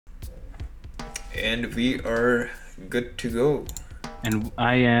And we are good to go. And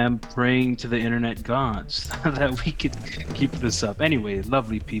I am praying to the internet gods that we could keep this up. Anyway,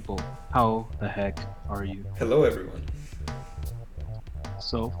 lovely people, how the heck are you? Hello, everyone.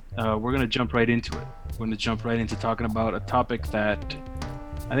 We're gonna jump right into it. We're gonna jump right into talking about a topic that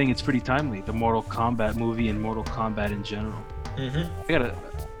I think it's pretty timely: the Mortal Kombat movie and Mortal Kombat in general. Mm-hmm. I gotta,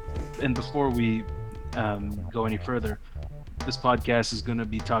 and before we go any further, this podcast is gonna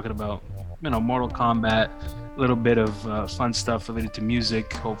be talking about, Mortal Kombat, a little bit of fun stuff related to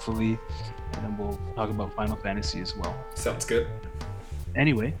music, hopefully, and then we'll talk about Final Fantasy as well. Sounds good.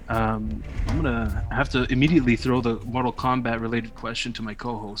 Anyway, I'm gonna have to immediately throw the Mortal Kombat related question to my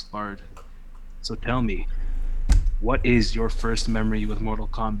co-host Bard. So tell me, what is your first memory with Mortal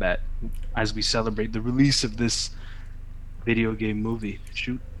Kombat as we celebrate the release of this video game movie?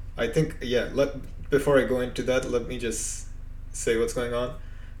 Shoot. I think, yeah, before I go into that, let me just say what's going on.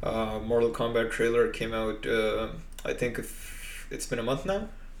 Mortal Kombat trailer came out, I think it's been a month now.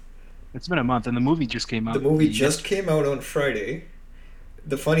 It's been a month, and the movie just came The out movie just yesterday. came out on Friday.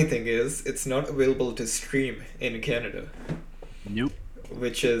 The funny thing is, it's not available to stream in Canada, Nope.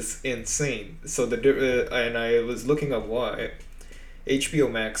 which is insane. And I was looking up why.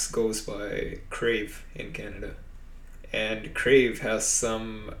 HBO Max goes by Crave in Canada, and Crave has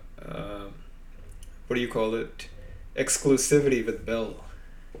some what do you call it, exclusivity with Bell.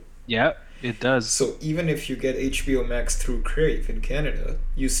 Yeah, it does. So even if you get HBO Max through Crave in Canada,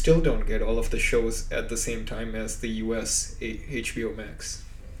 you still don't get all of the shows at the same time as the US HBO Max.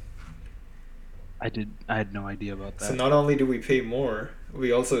 I had no idea about So that. not only do we pay more,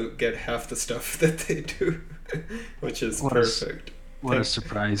 we also get half the stuff that they do, which is What a s- perfect. what a Thank,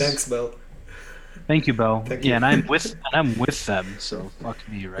 surprise. thanks, Bell. Thank you, Bell. Thank Yeah, you. and I'm with them, so fuck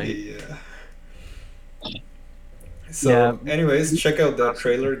me, right? Yeah. Yeah, So, anyways, check out that absolutely.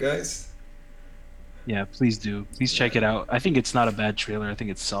 trailer, guys. Yeah, please do. Please check it Yeah. out. I think it's not a bad trailer. I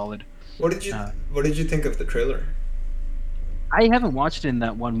think it's solid. What did you Uh, What did you think of the trailer? I haven't watched it in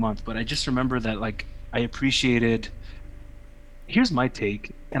that 1 month, but I just remember that like I appreciated. Here's my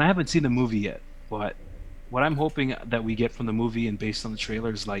take, and I haven't seen the movie yet, but what I'm hoping that we get from the movie and based on the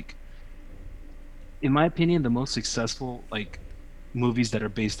trailer is like, in my opinion, the most successful like movies that are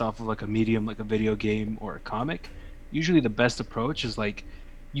based off of like a medium, like a video game or a comic. Usually, the best approach is like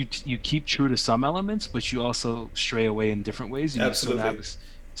you keep true to some elements, but you also stray away in different ways, and you sort of have Absolutely. this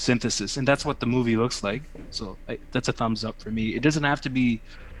synthesis, and that's what the movie looks like. That's a thumbs up for me. It doesn't have to be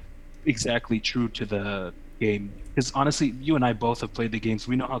exactly true to the game. Because honestly, you and I both have played the games.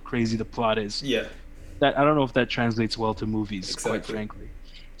 We know how crazy the plot is. Yeah, That I don't know if that translates well to movies, quite exactly. frankly.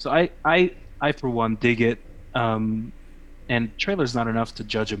 So I for one dig it. Um, and trailer's not enough to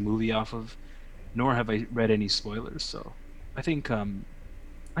judge a movie off of, nor have I read any spoilers. So I think um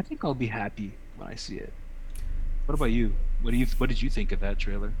I think I'll be happy when I see it. What about you? What did you think of that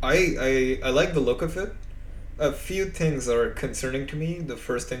trailer? I like the look of it. A few things are concerning to me. The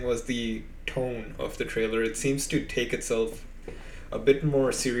first thing was the tone of the trailer. It seems to take itself a bit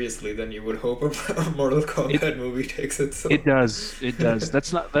more seriously than you would hope a Mortal It Kombat movie takes it itself. does. It does.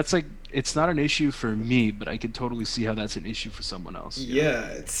 That's like it's not an issue for me, but I can totally see how that's an issue for someone else, you know. Yeah,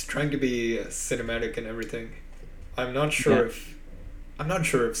 it's trying to be cinematic and everything. I'm not Yeah. sure if I'm not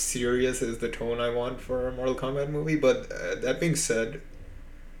sure if serious is the tone I want for a Mortal Kombat movie, but that being said,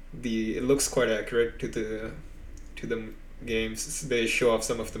 the it looks quite accurate to the games. They show off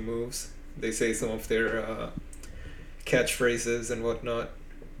some of the moves. They say some of their catchphrases and whatnot.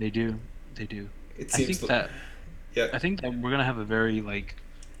 They do. They do. It I seems, think that yeah. I think that we're gonna have a very like,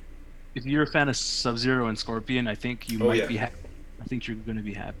 if you're a fan of Sub-Zero and Scorpion, I think you Oh might yeah. be happy. I think you're gonna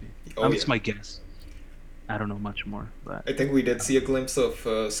be happy. Oh yeah. It's my guess. I don't know much more, but I think we did see a glimpse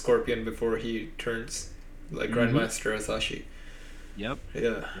of Scorpion before he turns like mm-hmm. Grandmaster Asashi. Yep. Yeah.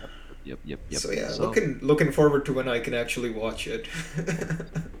 Yep. Yep. Yep. Yep. So yeah, So looking forward to when I can actually watch it in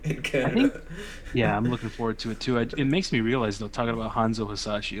I think, Canada. yeah, I'm looking forward to it too. It makes me realize though, talking about Hanzo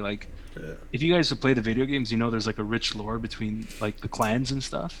Hasashi, like Yeah. if you guys have played the video games, you know there's like a rich lore between like the clans and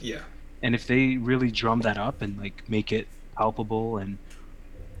stuff. Yeah. And if they really drum that up and like make it palpable and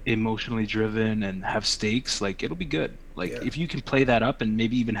emotionally driven and have stakes, like it'll be good. Like Yeah. if you can play that up and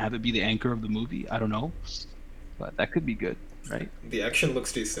maybe even have it be the anchor of the movie, I don't know, but that could be good, right? The action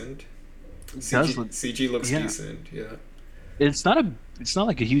looks decent. It does look, CG looks yeah. decent. Yeah. It's not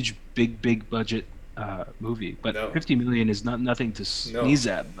like a huge big budget movie, but No. 50 million is not nothing to No. sneeze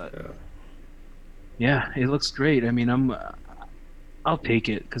at. But Yeah. yeah, it looks great. I mean, I'll take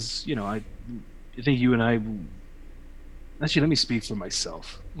it because I think you and I. Actually, let me speak for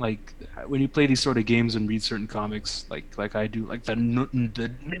myself. Like when you play these sort of games and read certain comics, like I do, like the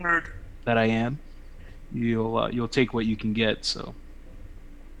nerd. that I am, you'll take what you can get. So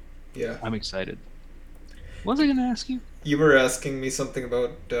Yeah. I'm excited. What was I gonna ask you? You were asking me something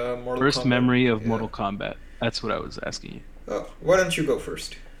about Mortal First Kombat. memory of Yeah. Mortal Kombat. That's what I was asking you. Oh, why don't you go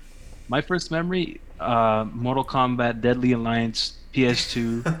first? My first memory, Mortal Kombat Deadly Alliance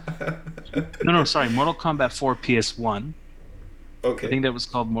PS2. No, no, sorry, Mortal Kombat 4 PS1. I Okay. think that was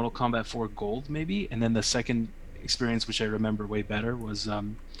called Mortal Kombat 4 Gold, maybe. And then the second experience, which I remember way better, was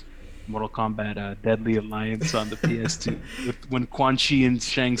Mortal Kombat Deadly Alliance on the PS2 with when Quan Chi and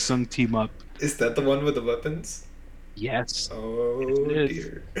Shang Tsung team up. Is that the one with the weapons? Yes, yes, it Oh is.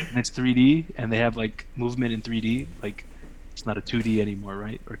 dear. And it's 3D, and they have like movement in 3D. Like it's not a 2D anymore,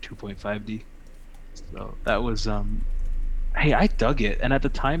 right? Or 2.5D. So that was hey, I dug it. And at the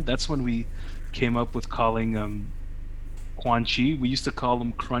time, that's when we came up with calling Quan Chi. We used to call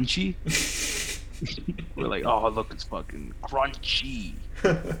him Crunchy. We're like, oh, look, it's fucking crunchy.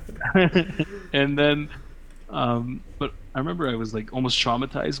 And then, but I remember I was like almost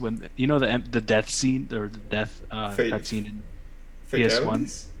traumatized when the death scene or the death Fate. cutscene in PS1.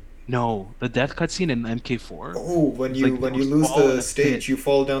 Fatalities? No, the death cutscene in MK4 Oh, when was you like they when you would lose fall in the a pit. stage, you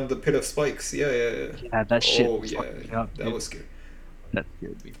fall down the pit of spikes. Yeah, yeah, yeah. Yeah, that shit Oh, yeah. fucked me up, That dude. was good. That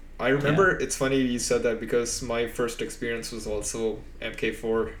scared me. I Yeah. remember it's funny you said that because my first experience was also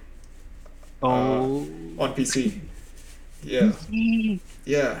MK4 uh, Oh, on PC. Yeah. PC.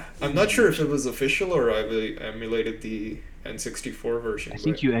 Yeah. I'm not sure Ooh, if it was official or I emulated the N64 I version, but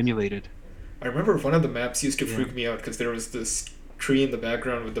think you emulated. I remember one of the maps used to Yeah. freak me out because there was this tree in the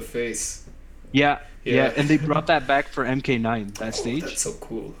background with the face. Yeah, yeah, Yeah. and they brought that back for MK9, that Oh, that's stage. so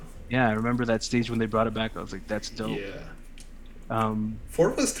cool. Yeah, I remember that stage when they brought it back. I was like, that's dope. Yeah. Um, 4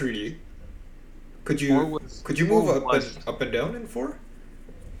 was 3D. Could four you was could you four move was. up and down in 4?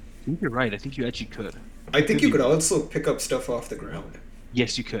 I think you're right. I think you actually could. I I think could you be could wrong. also pick up stuff off the ground.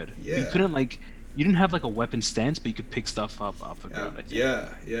 Yes, you could. You Yeah. couldn't like you didn't have like a weapon stance, but you could pick stuff up off the ground, I think. Yeah,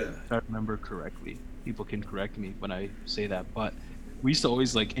 yeah. If I remember correctly. People can correct me when I say that, but we used to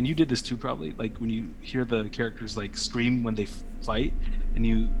always like, and you did this too probably, like when you hear the characters like scream when they fight, and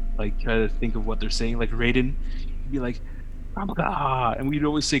you like try to think of what they're saying, like Raiden, you'd be like, Krav Maga, and we'd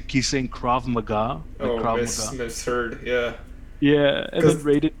always say he's saying Krav Maga, like Oh, Krav Maga. misheard. Yeah. Yeah, and then Cause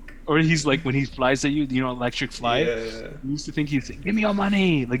Raiden, or he's like when he flies at you, electric fly. yeah. We used to think he's saying, "Give me your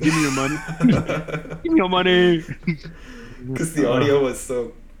money!" Like, "Give me your money! Give me your money!" Cause the Uh, audio was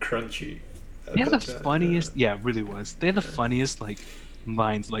so crunchy they at had the that time. Yeah. funniest, yeah, it really was. They had the funniest like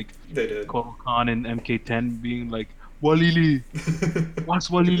lines, like They did. Kotal Khan and MK10 being like, "Walili, what's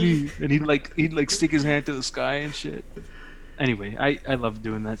Walili?" And he'd like stick his hand to the sky and shit. Anyway, I love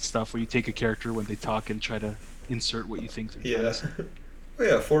doing that stuff where you take a character when they talk and try to insert what you think they're trying to Yeah. say. Oh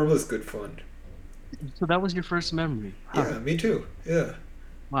yeah, 4 was good fun. So that was your first memory, huh? Yeah, me too. Yeah.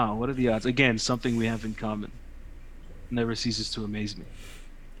 Wow, what are the odds? Again, something we have in common. Never ceases to amaze me.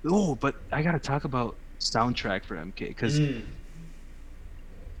 Oh, but I gotta talk about soundtrack for MK because Mm.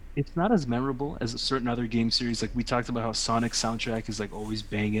 it's not as memorable as a certain other game series. Like we talked about how Sonic soundtrack is like always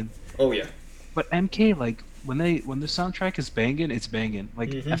banging, Oh yeah. but MK like when the soundtrack is banging, it's banging. Like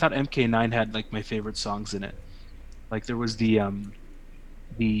I Mm-hmm. thought MK9 had like my favorite songs in it. Like there was the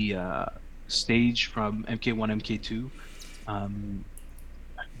stage from MK1, MK2. Um,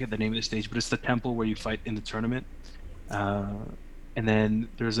 I forget the name of the stage, but it's the temple where you fight in the tournament. Uh, and then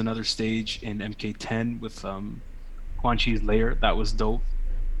there's another stage in MK10 with Quan Chi's Lair. That was dope.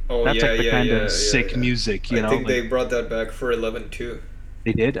 Oh That's yeah, like the yeah, kind of yeah, yeah, sick yeah. music, I think like they brought that back for 11 too.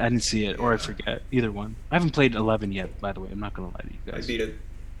 they did. I didn't see it, or I Yeah. forget. Either one. I haven't played 11 yet, by the way. I'm not gonna lie to you I guys. beat it.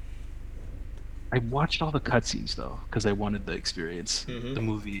 I watched all the cutscenes though, because I wanted the experience, Mm-hmm.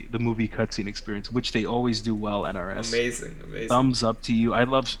 the movie cutscene experience, which they always do well. NRS. Amazing, amazing. Thumbs up to you. I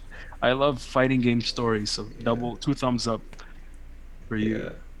love fighting game stories, so Yeah. two thumbs up for Yeah.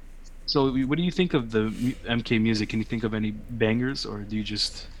 you. So, what do you think of the MK music? Can you think of any bangers, or do you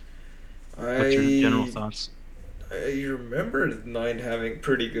just what's your general I thoughts? I remember 9 having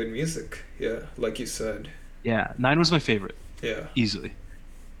pretty good music. Yeah, like you said. Yeah, nine was my favorite, Yeah. easily.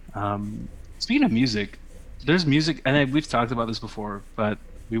 Speaking of music, there's music, and we've talked about this before, but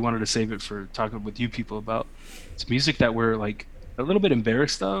we wanted to save it for talking with you people about. It's music that we're like a little bit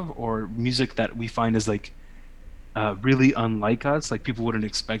embarrassed of, or music that we find is like really unlike us, like people wouldn't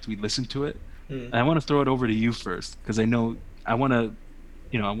expect we'd listen to it. Hmm. And I want to throw it over to you first, because I know I want to,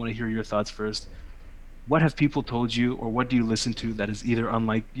 I want to hear your thoughts first. What have people told you, or what do you listen to that is either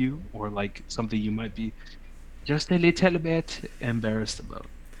unlike you or like something you might be just a little bit embarrassed about?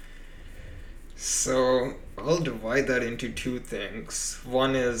 So I'll divide that into two things.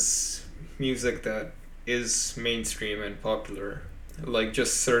 One is music that is mainstream and popular, like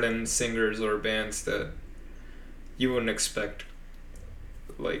just certain singers or bands that you wouldn't expect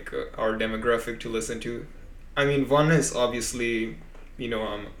like our demographic to listen to. I mean, one is obviously,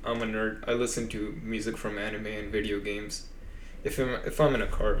 I'm a nerd. I listen to music from anime and video games. If I'm in a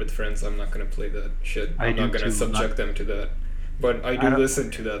car with friends, I'm not gonna play that shit. I I'm do not gonna too. Not subject them to that. But I I do don't.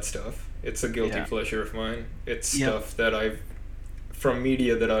 listen to that stuff. It's a guilty Yeah. pleasure of mine. It's Yep. stuff that I've from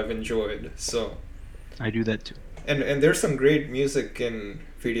media that I've enjoyed. So I do that too. and there's some great music in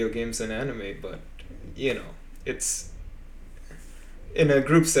video games and anime, but you know, it's in a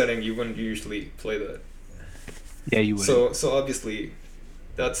group setting you wouldn't usually play that. Yeah, you wouldn't. So obviously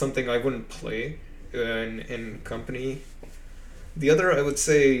that's something I wouldn't play in company. The other I would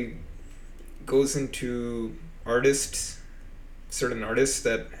say goes into artists, certain artists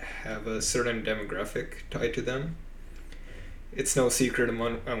that have a certain demographic tied to them. It's no secret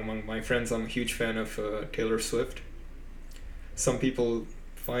among my friends. I'm a huge fan of Taylor Swift. Some people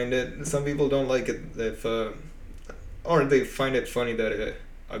find it. Some people don't like it. If or they find it funny that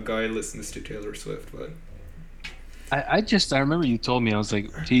a guy listens to Taylor Swift. But I remember you told me, I was like,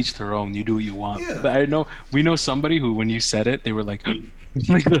 teach their own, you do what you want. yeah, But I know we know somebody who, when you said it, they were like,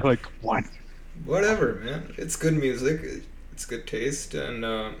 like they're like, what? whatever, man. It's good music. It's good taste, and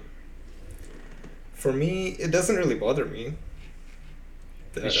for me, it doesn't really bother me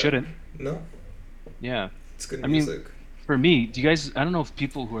It that shouldn't. no, Yeah. it's good I mean, music. for me, do you guys? I don't know if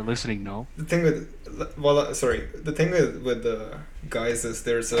people who are listening know. The thing with well, sorry. The thing with the guys is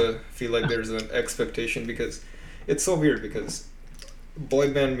there's a feel like there's an expectation because it's so weird because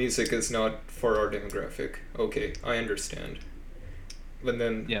boy band music is not for our demographic. Okay, I understand. But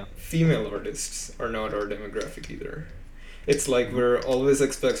then Yeah. female artists are not our demographic either. It's like we're always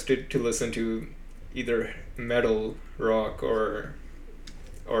expected to listen to either metal, rock, or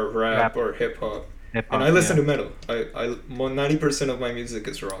rap Rap, or hip hop. hip And hop. I listen Yeah. to metal. I more 90% of my music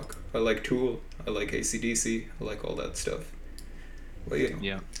is rock. I like Tool. I like AC/DC. I like all that stuff. But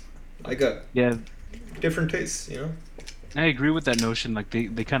Yeah. I got Yeah. different tastes. I agree with that notion. Like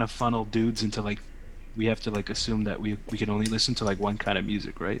they kind of funnel dudes into like we have to like assume that we can only listen to like one kind of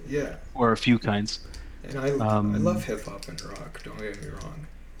music, right? Yeah. Or a few kinds. And I love Um, hip hop and rock. Don't get me wrong.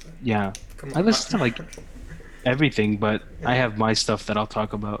 But yeah. come I on. listen to like everything, but I Yeah. have my stuff that I'll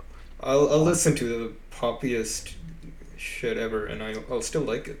talk about. I'll Um, listen to the poppiest shit ever, and I'll still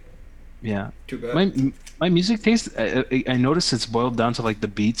like it. yeah. Too My bad. my music taste, I notice it's boiled down to like the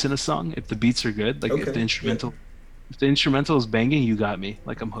beats in a song. If the beats are good, like Okay. Yeah. if the instrumental is banging, you got me.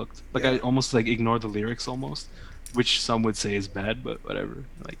 Like I'm hooked. Like Yeah. I almost like ignore the lyrics almost, which some would say is bad, but whatever.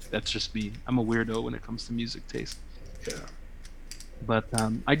 Like that's just me. I'm a weirdo when it comes to music taste. Yeah. But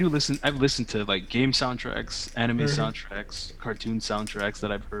I do listen. I've listened to like game soundtracks, anime Hmm. soundtracks, cartoon soundtracks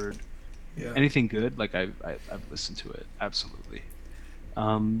that I've heard. Yeah. Anything good, like I've listened to it. Absolutely.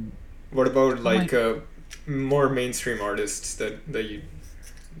 Um, What about oh my, like more mainstream artists that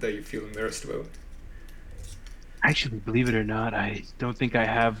you feel embarrassed about? actually, believe it or not, I don't think I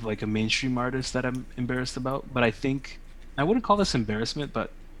have like a mainstream artist that I'm embarrassed about. But I think I wouldn't call this embarrassment.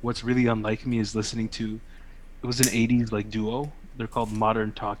 But what's really unlike me is listening to. It was an '80s like duo. They're called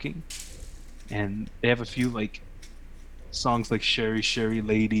Modern Talking, and they have a few like songs like Sherry Sherry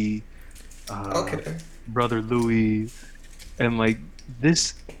Lady, uh, Okay. Brother Louie, and like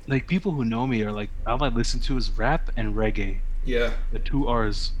this. Like people who know me are like all I listen to is rap and reggae. Yeah. The two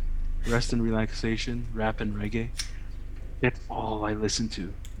R's, rest and relaxation, rap and reggae. That's all I listen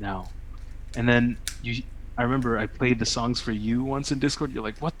to now. And then I remember I played the songs for you once in Discord. You're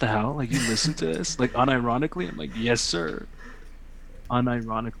like, what the hell? Like you listen to this? Like unironically? I'm like, yes, sir.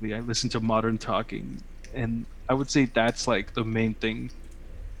 Unironically, I listen to Modern Talking, and I would say that's like the main thing,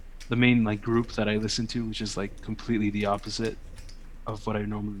 the main like group that I listen to, which is like completely the opposite of what I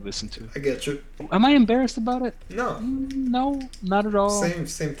normally listen to. I get you. Am I embarrassed about it? No. No, not at all. Same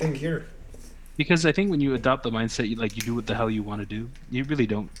thing here. Because I think when you adopt the mindset, you do what the hell you want to do. You really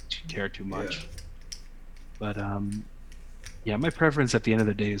don't care too Yeah. much. But yeah, my preference at the end of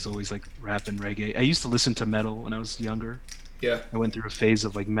the day is always like rap and reggae. I used to listen to metal when I was younger. Yeah. I went through a phase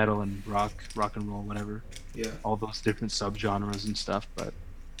of like metal and rock and roll, whatever, Yeah. all those different subgenres and stuff. But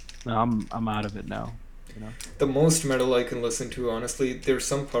no, I'm out of it now. You know, The most metal I can listen to, honestly, there's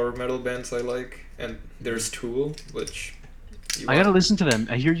some power metal bands I like, and there's Tool, which you I gotta want. listen to them.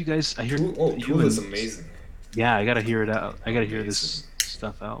 I hear you guys. I hear Tool, oh, you Tool is and amazing. yeah, I gotta hear it out. I gotta hear Amazing. this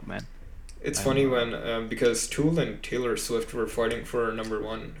stuff out, man. It's I'm funny when because Tool and Taylor Swift were fighting for number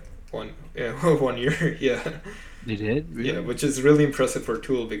one yeah, 1 year. Yeah. they did Yeah, really. which is really impressive for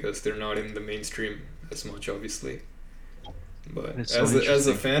Tool because they're not in the mainstream as much, obviously. But That's so as a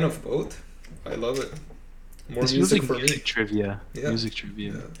interesting. fan of both, I love it. More This feels music like for me. music trivia. Yeah. Music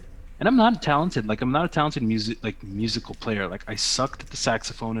trivia. Yeah. And I'm not talented. Like I'm not a talented musical player. Like I sucked at the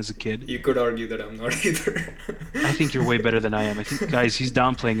saxophone as a kid. You could argue that I'm not either. I think you're way better than I am. I think, guys, he's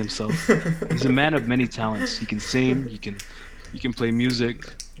downplaying himself. He's a man of many talents. He can sing, he can play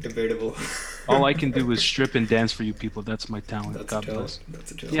music. Debatable. All I can do is strip and dance for you people. That's my talent. That's a God talent. bless.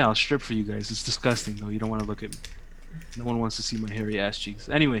 That's a Yeah, talent. I'll strip for you guys. It's disgusting though. You don't want to look at me. No one wants to see my hairy ass cheeks.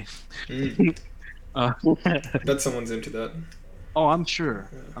 Anyway, Mm. uh, Bet someone's into that. oh, I'm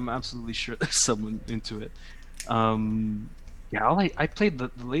sure. Yeah. I'm absolutely sure there's someone into it. Um, yeah, I played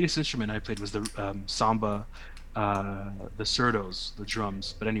the latest instrument I played was the samba, the surdos, the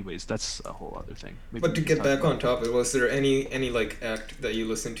drums. But anyways, that's a whole other thing. Maybe But we to can get talk back about on it. topic, was there any like act that you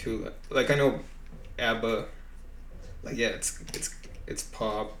listened to? Like I know ABBA. Like yeah, it's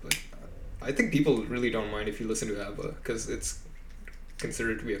pop, but I think people really don't mind if you listen to ABBA because it's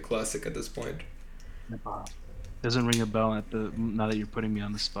considered to be a classic at this point. Uh, Doesn't ring a bell at the now that you're putting me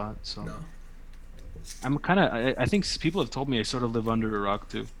on the spot. So No. I'm kind of I think people have told me I sort of live under a rock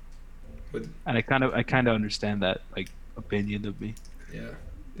too, But and I kind of understand that like opinion of me. yeah.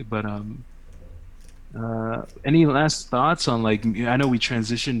 But any last thoughts on like I know we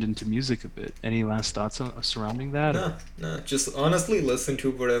transitioned into music a bit. Any last thoughts on, surrounding that or? Nah, nah. Just honestly listen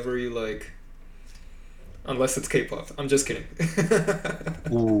to whatever you like. Unless it's K-pop. I'm just kidding.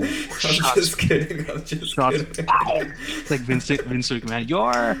 Ooh, I'm shots, just kidding. I'm just shots. kidding. Pow! It's like Vince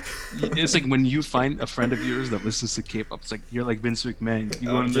McMahon. It's like when you find a friend of yours that listens to K-pop. It's like you're like Vince McMahon. You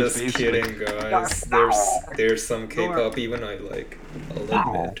go I'm in their just face. You're like, kidding, "You're guys. foul. There's some You're K-pop even I like. I'll foul."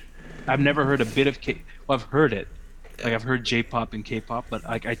 admit. I've never heard a bit of K. Well, I've heard it. Yeah. Like I've heard J-pop and K-pop, but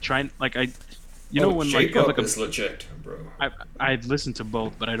like I try and like you know Oh, when like you have J-pop like a is legit, bro. I've listened to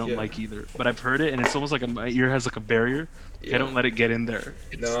both, but I don't Yeah. like either. But I've heard it, and it's almost like my ear has like a barrier. I Yeah. don't let it get in there.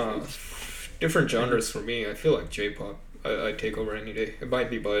 It's, Nah, it's different I heard, genres for me. I feel like J-pop. I take over any day. It might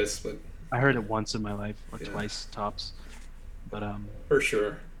be biased, but I heard it once in my life or yeah, twice tops. But for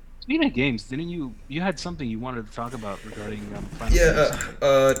sure. speaking of games, didn't you had something you wanted to talk about regarding Final Yeah, Fantasy?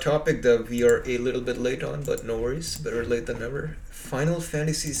 topic that we are a little bit late on, but no worries. Better late than never. Final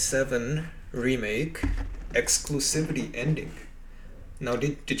Fantasy VII Remake exclusivity ending. Now,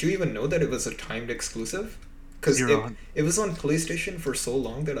 did you even know that it was a timed exclusive? Because Zero. it was on PlayStation for so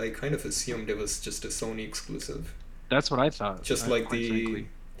long that I kind of assumed it was just a Sony exclusive. That's what I thought. Just like Quite the frankly,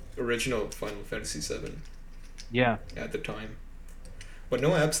 original Final Fantasy VII yeah. at the time. But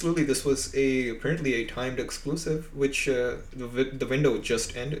no, absolutely, this was apparently a timed exclusive, which the window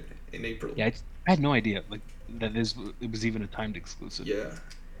just ended in April. Yeah, I had no idea like that this it was even a timed exclusive. Yeah.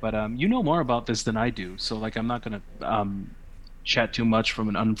 But you know more about this than I do, so like I'm not gonna chat too much from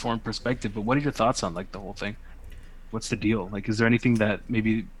an uninformed perspective. But what are your thoughts on like the whole thing? What's the deal? Like, is there anything that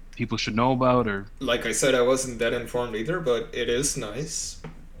maybe people should know about or? Like I said, I wasn't that informed either, but it is nice.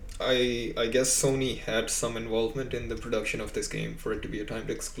 I guess Sony had some involvement in the production of this game for it to be a timed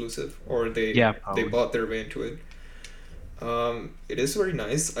exclusive, or Yeah, they probably. bought their way into it. It is very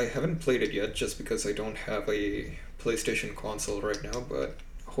nice. I haven't played it yet just because I don't have a PlayStation console right now, but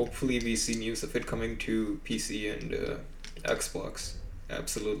hopefully we see news of it coming to PC and Xbox.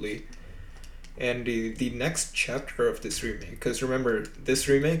 Absolutely. And the next chapter of this remake, because remember, this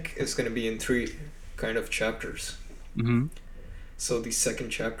remake is going to be in three kind of chapters. Mm-hmm. So the second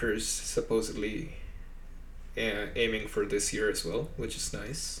chapter is supposedly aiming for this year as well, which is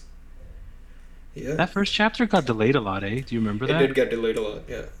nice. Yeah, That first chapter got delayed a lot, eh? Do you remember it that? did get delayed a lot,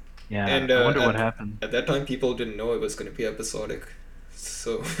 yeah. Yeah, And I wonder what happened. at that time, people didn't know it was going to be episodic.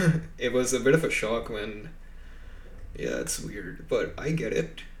 So it was a bit of a shock when, yeah, it's weird, but I get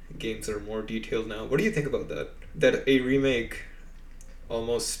it. Games are more detailed now. What do you think about that? That a remake,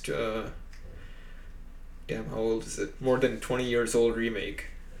 almost, damn, how old is it? More than 20 years old remake,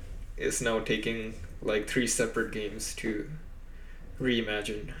 is now taking like three separate games to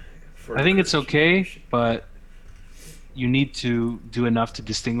reimagine for I the think it's current okay, generation. but you need to do enough to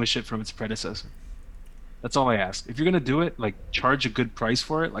distinguish it from its predecessor. That's all I ask. If you're gonna do it, like charge a good price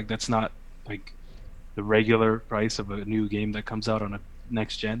for it. Like that's not like the regular price of a new game that comes out on a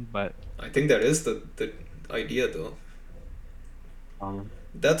next gen, but I think that is the idea though. um,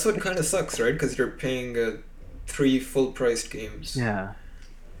 That's what kind of sucks, right? Because you're paying three full priced games. yeah,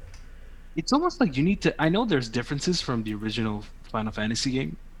 it's almost like you need to. I know there's differences from the original Final Fantasy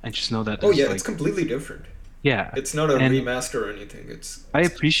game. I just know that Oh there's yeah, it's like completely different. yeah, It's not a and remaster or anything. I It's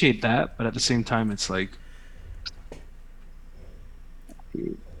appreciate that, but at the same time, it's like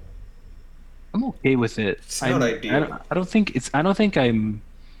I'm okay with it. it's not ideal. I don't think I'm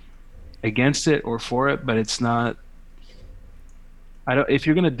against it or for it, but it's not. I don't. If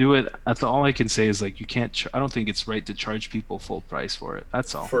you're gonna do it, that's all I can say is like you can't. I don't think it's right to charge people full price for it.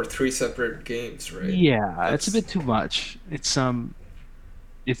 That's all. for three separate games, right? Yeah, it's a That's bit too much.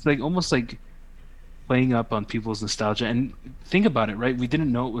 It's like almost like playing up on people's nostalgia. And think about it, right? We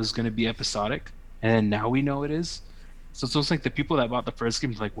didn't know it was gonna be episodic, and now we know it is. So it's almost like the people that bought the first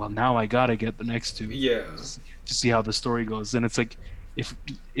game is like, well, now I gotta get the next two yeah. to see how the story goes. And it's like, if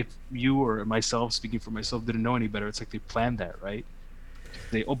if you or myself, speaking for myself, didn't know any better, it's like they planned that, right?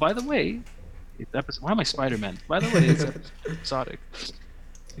 They, oh, by the way, it's episode. Why am I Spider-Man? By the way, it's episodic.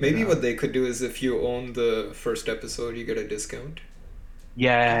 Maybe Yeah. what they could do is if you own the first episode, you get a discount.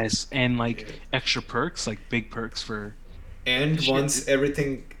 Yes, and like Yeah. extra perks, like big perks for And shit. once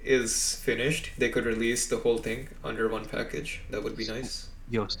everything is finished, they could release the whole thing under one package. That would be S- nice.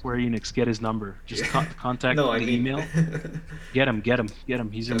 Yo, Square Enix, get his number. Just Yeah. contact No, I the mean email. Get him, get him, get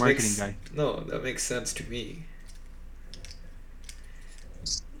him. He's your that marketing makes guy. no, that makes sense to me.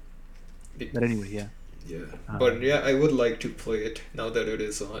 Be- But anyway, yeah. Yeah, but Um, yeah, I would like to play it now that it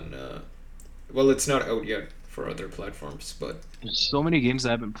is on. Well, it's not out yet for other platforms, but there's so many games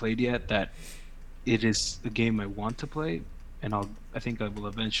I haven't played yet that it is a game I want to play, and I think I will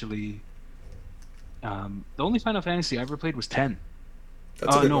eventually. The only Final Fantasy I ever played was 10.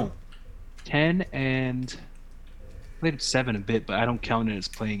 that's a good one. No, 10 and played 7 a bit, but I don't count it as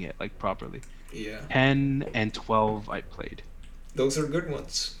playing it like properly. Yeah, 10 and 12 I played. those are good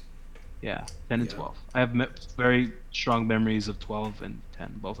ones. Yeah, 10 and Yeah, 12. I have very strong memories of 12 and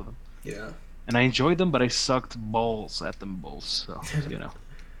 10, both of them. yeah. And I enjoyed them, but I sucked balls at them both. So, I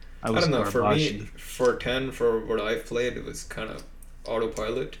I was don't know. For me, garbage. for 10, for what I've played, it was kind of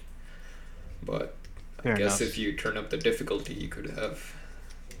autopilot. But I Fair guess if enough. you turn up the difficulty, you could have.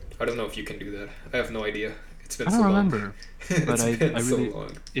 I don't know if you can do that. I have no idea. It's been I so don't long. remember, but It's been I so really,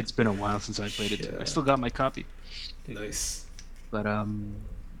 long. it's been a while since I played it too. I Yeah, still got my copy. nice. But,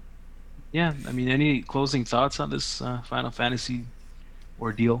 yeah, I mean, any closing thoughts on this Final Fantasy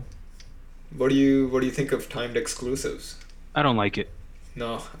ordeal? What do you think of timed exclusives? I don't like it.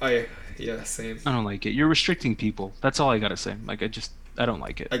 No, yeah, same. I don't like it. You're restricting people. That's all I gotta say. Like, I don't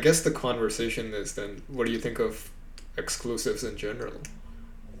like it. I guess the conversation is then, what do you think of exclusives in general?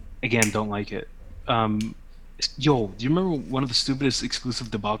 Again, don't like it. Um, yo, do you remember one of the stupidest exclusive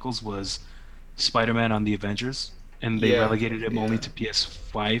debacles was Spider-Man on the Avengers, and they Yeah, relegated him only yeah. to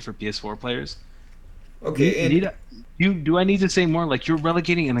PS5 or PS4 players? Okay, Need and I- you do I need to say more? Like you're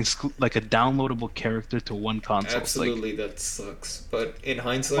relegating like a downloadable character to one console. It's like absolutely that sucks. But in what?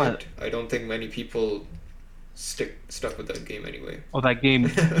 hindsight, I don't think many people stuck with that game anyway. Oh, that game,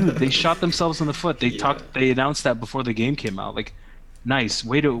 dude, they shot themselves in the foot. Yeah, They announced that before the game came out. Like, nice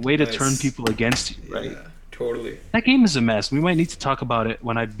way to turn nice. people against you, right? Yeah, totally. That game is a mess. We might need to talk about it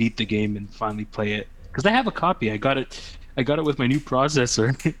when I beat the game and finally play it. Because I have a copy. I got it with my new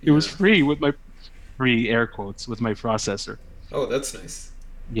processor. It was Yeah. free with my free air quotes with my processor. Oh, that's nice.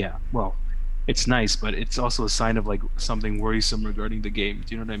 Yeah, well, it's nice, but it's also a sign of like something worrisome regarding the game.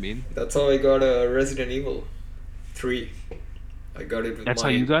 Do you know what I mean? That's how I got a Resident Evil 3. I got it That's how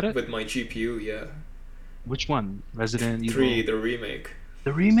you got it? with my GPU, yeah. Which one? Resident 3, Evil? the remake.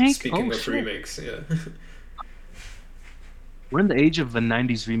 The remake? Speaking Oh of shit. remakes, yeah. We're in the age of the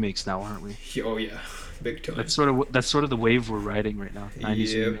 90s remakes now, aren't we? Oh yeah, big time. That's sort of the wave we're riding right now.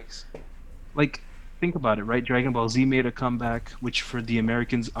 90s Yep. remakes. Like think about it, right? Dragon Ball Z made a comeback, which for the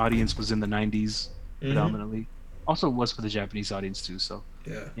Americans audience was in the 90s Mhm. predominantly. Also was for the Japanese audience too, so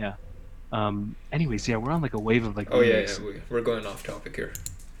Yeah. yeah. Anyways, yeah, we're on like a wave of like Oh yeah, remakes. yeah. We're going off topic here.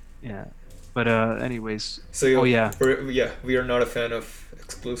 Yeah. But anyways, So oh yeah, we are not a fan of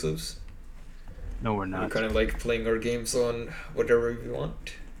exclusives. no we're We not. kind of like playing our games on whatever we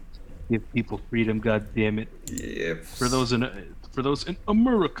want. Give people freedom, god damn it. Yep. For those in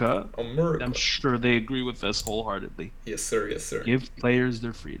America, America. I'm sure they agree with us wholeheartedly. Yes, sir. Yes, sir. Give players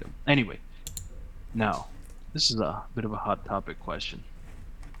their freedom. Anyway, now, this is a bit of a hot topic question.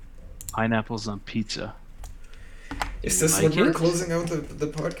 Pineapples on pizza. Is You this like what we're it? closing out the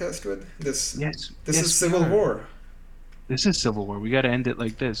podcast with? Yes, This yes, is we Civil are. War. This is Civil War. We got to end it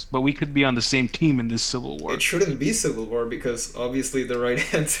like this. But we could be on the same team in this Civil War. It shouldn't be Civil War because obviously the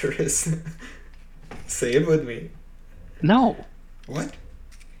right answer is. Say it with me. No, What?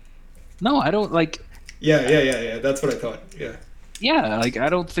 no, I don't like. Yeah. That's what I thought. Yeah. Yeah, like I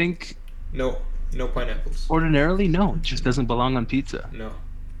don't think No. No pineapples. ordinarily. No, it just doesn't belong on pizza. No.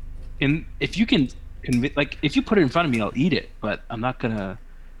 And if you can like if you put it in front of me, I'll eat it. But I'm not gonna.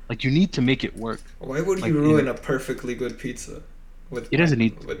 Like you need to make it work. Why would Like you ruin a perfectly good pizza with It doesn't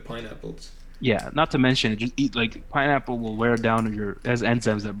need. with pineapples? Yeah, not to mention just eat like pineapple will wear down your it has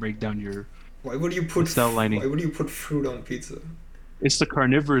enzymes that break down your Why would you put cell lining. Why would you put fruit on pizza? It's the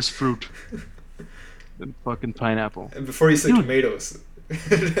carnivorous fruit. The fucking pineapple. And before you say Dude, tomatoes,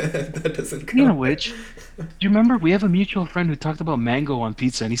 that doesn't speaking of count. which, do you remember we have a mutual friend who talked about mango on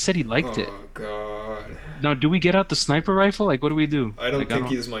pizza and he said he liked it. Oh God. Now, do we get out the sniper rifle? Like, what do we do? I don't Like, I think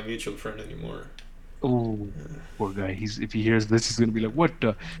don't. he's my mutual friend anymore. Oh, poor guy. He's if he hears this, he's gonna be like, "What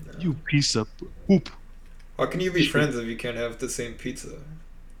the, you piece of poop." How can you be Shit. friends if you can't have the same pizza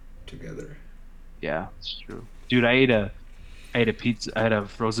together? Yeah, it's true. Dude, I ate a pizza. I had a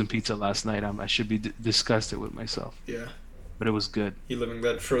frozen pizza last night. I should be disgusted with myself, Yeah. but it was good. You living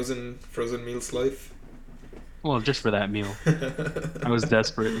that frozen meals life? Well, just for that meal, I was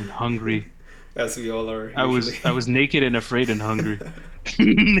desperate and hungry. As we all are I was usually. I was naked and afraid and hungry.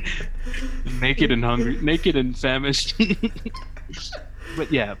 Naked and hungry, naked and famished.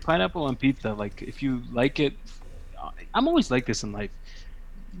 But yeah, pineapple on pizza. Like, if you like it, I'm always like this in life.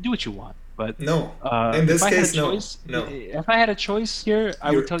 Do what you want, but No. In if this I had a case, no. choice, No. if I had a choice here,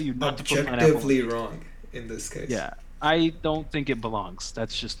 I would You're tell you not to put pineapple on objectively pizza. wrong in this case. Yeah, I don't think it belongs.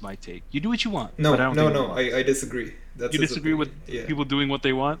 That's just my take. You do what you want, but I No, don't no, think it no. belongs. I disagree. That's You his disagree with opinion. Yeah. people doing what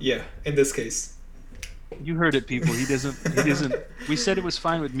they want? Yeah. In this case, You heard it, people. He doesn't. He doesn't. We said it was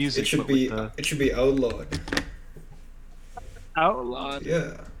fine with it music, should but with be the it should be outlawed. outlawed,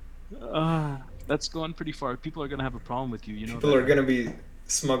 Yeah. that's going pretty far. People are gonna have a problem with you. You know People that, are right? gonna be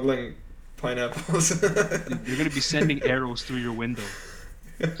smuggling pineapples. They're gonna be sending arrows through your window.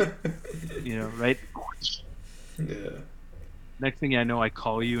 You know, right? Yeah. Next thing I know, I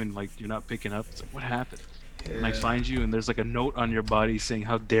call you and like you're not picking up. It's like, what happened? And I Yeah. find you, and there's like a note on your body saying,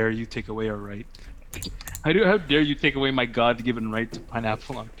 "How dare you take away our right? How dare you take away my God-given right to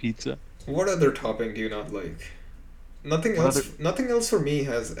pineapple on pizza?" What other topping do you not like? Nothing What other else. Nothing else for me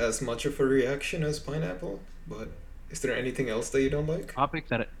has as much of a reaction as pineapple. But is there anything else that you don't like? topic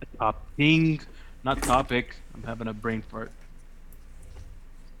that topping, not topic? I'm having a brain fart.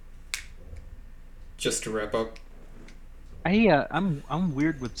 Just to wrap up, I'm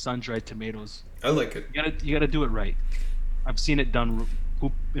weird with sun-dried tomatoes. I like it. You gotta do it right. I've seen it done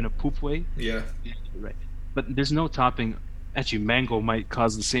poop in a poop way. Yeah. You gotta do it right, but there's no topping. Actually, mango might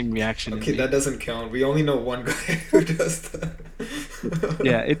cause the same reaction in Okay, me. that doesn't count. We only know one guy who does that.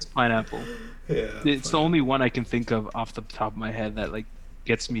 Yeah, it's pineapple. Yeah. It's the fine. only one I can think of off the top of my head that like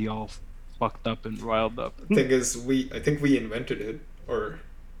gets me all fucked up and riled up. Thing is, I think we invented it, or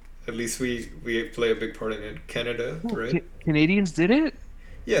at least we play a big part in it. Canada, Oh, right? Canadians did it?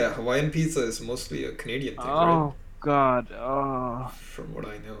 Yeah, Hawaiian pizza is mostly a Canadian thing, right? Oh God. Oh, From what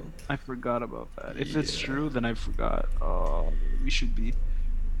I know. I forgot about that. If it's Yeah. true, then I forgot. Oh, we should be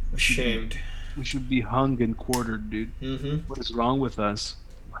Ashamed. we should be hung and quartered, dude. Mm-hmm. What is wrong with us?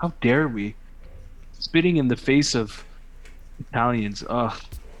 How dare we? Spitting in the face of Italians. Ugh.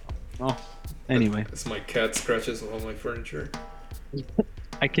 Oh. Anyway, As my cat scratches all my furniture.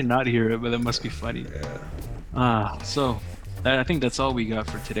 I cannot hear it, but it must be funny. Yeah. So I think that's all we got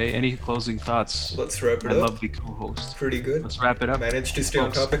for today. Any closing thoughts, Let's wrap my it up. lovely co-host? Pretty good. Let's wrap it up. Managed to stay on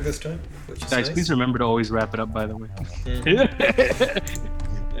Folks. topic this time, which is Guys, nice. please remember to always wrap it up, by the way.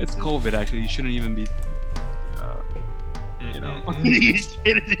 Mhm. It's COVID, actually. You shouldn't even be, you know, Mhm. you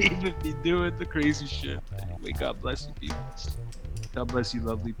shouldn't even be doing the crazy shit. Anyway, God bless you, people. God bless you,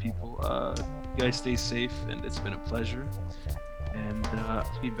 lovely people. You guys stay safe, and it's been a pleasure. And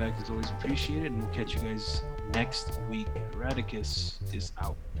feedback is always appreciated, and we'll catch you guys next week. Radicus is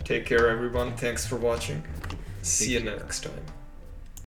out. Take care, everyone. Thanks for watching. See you care. next time.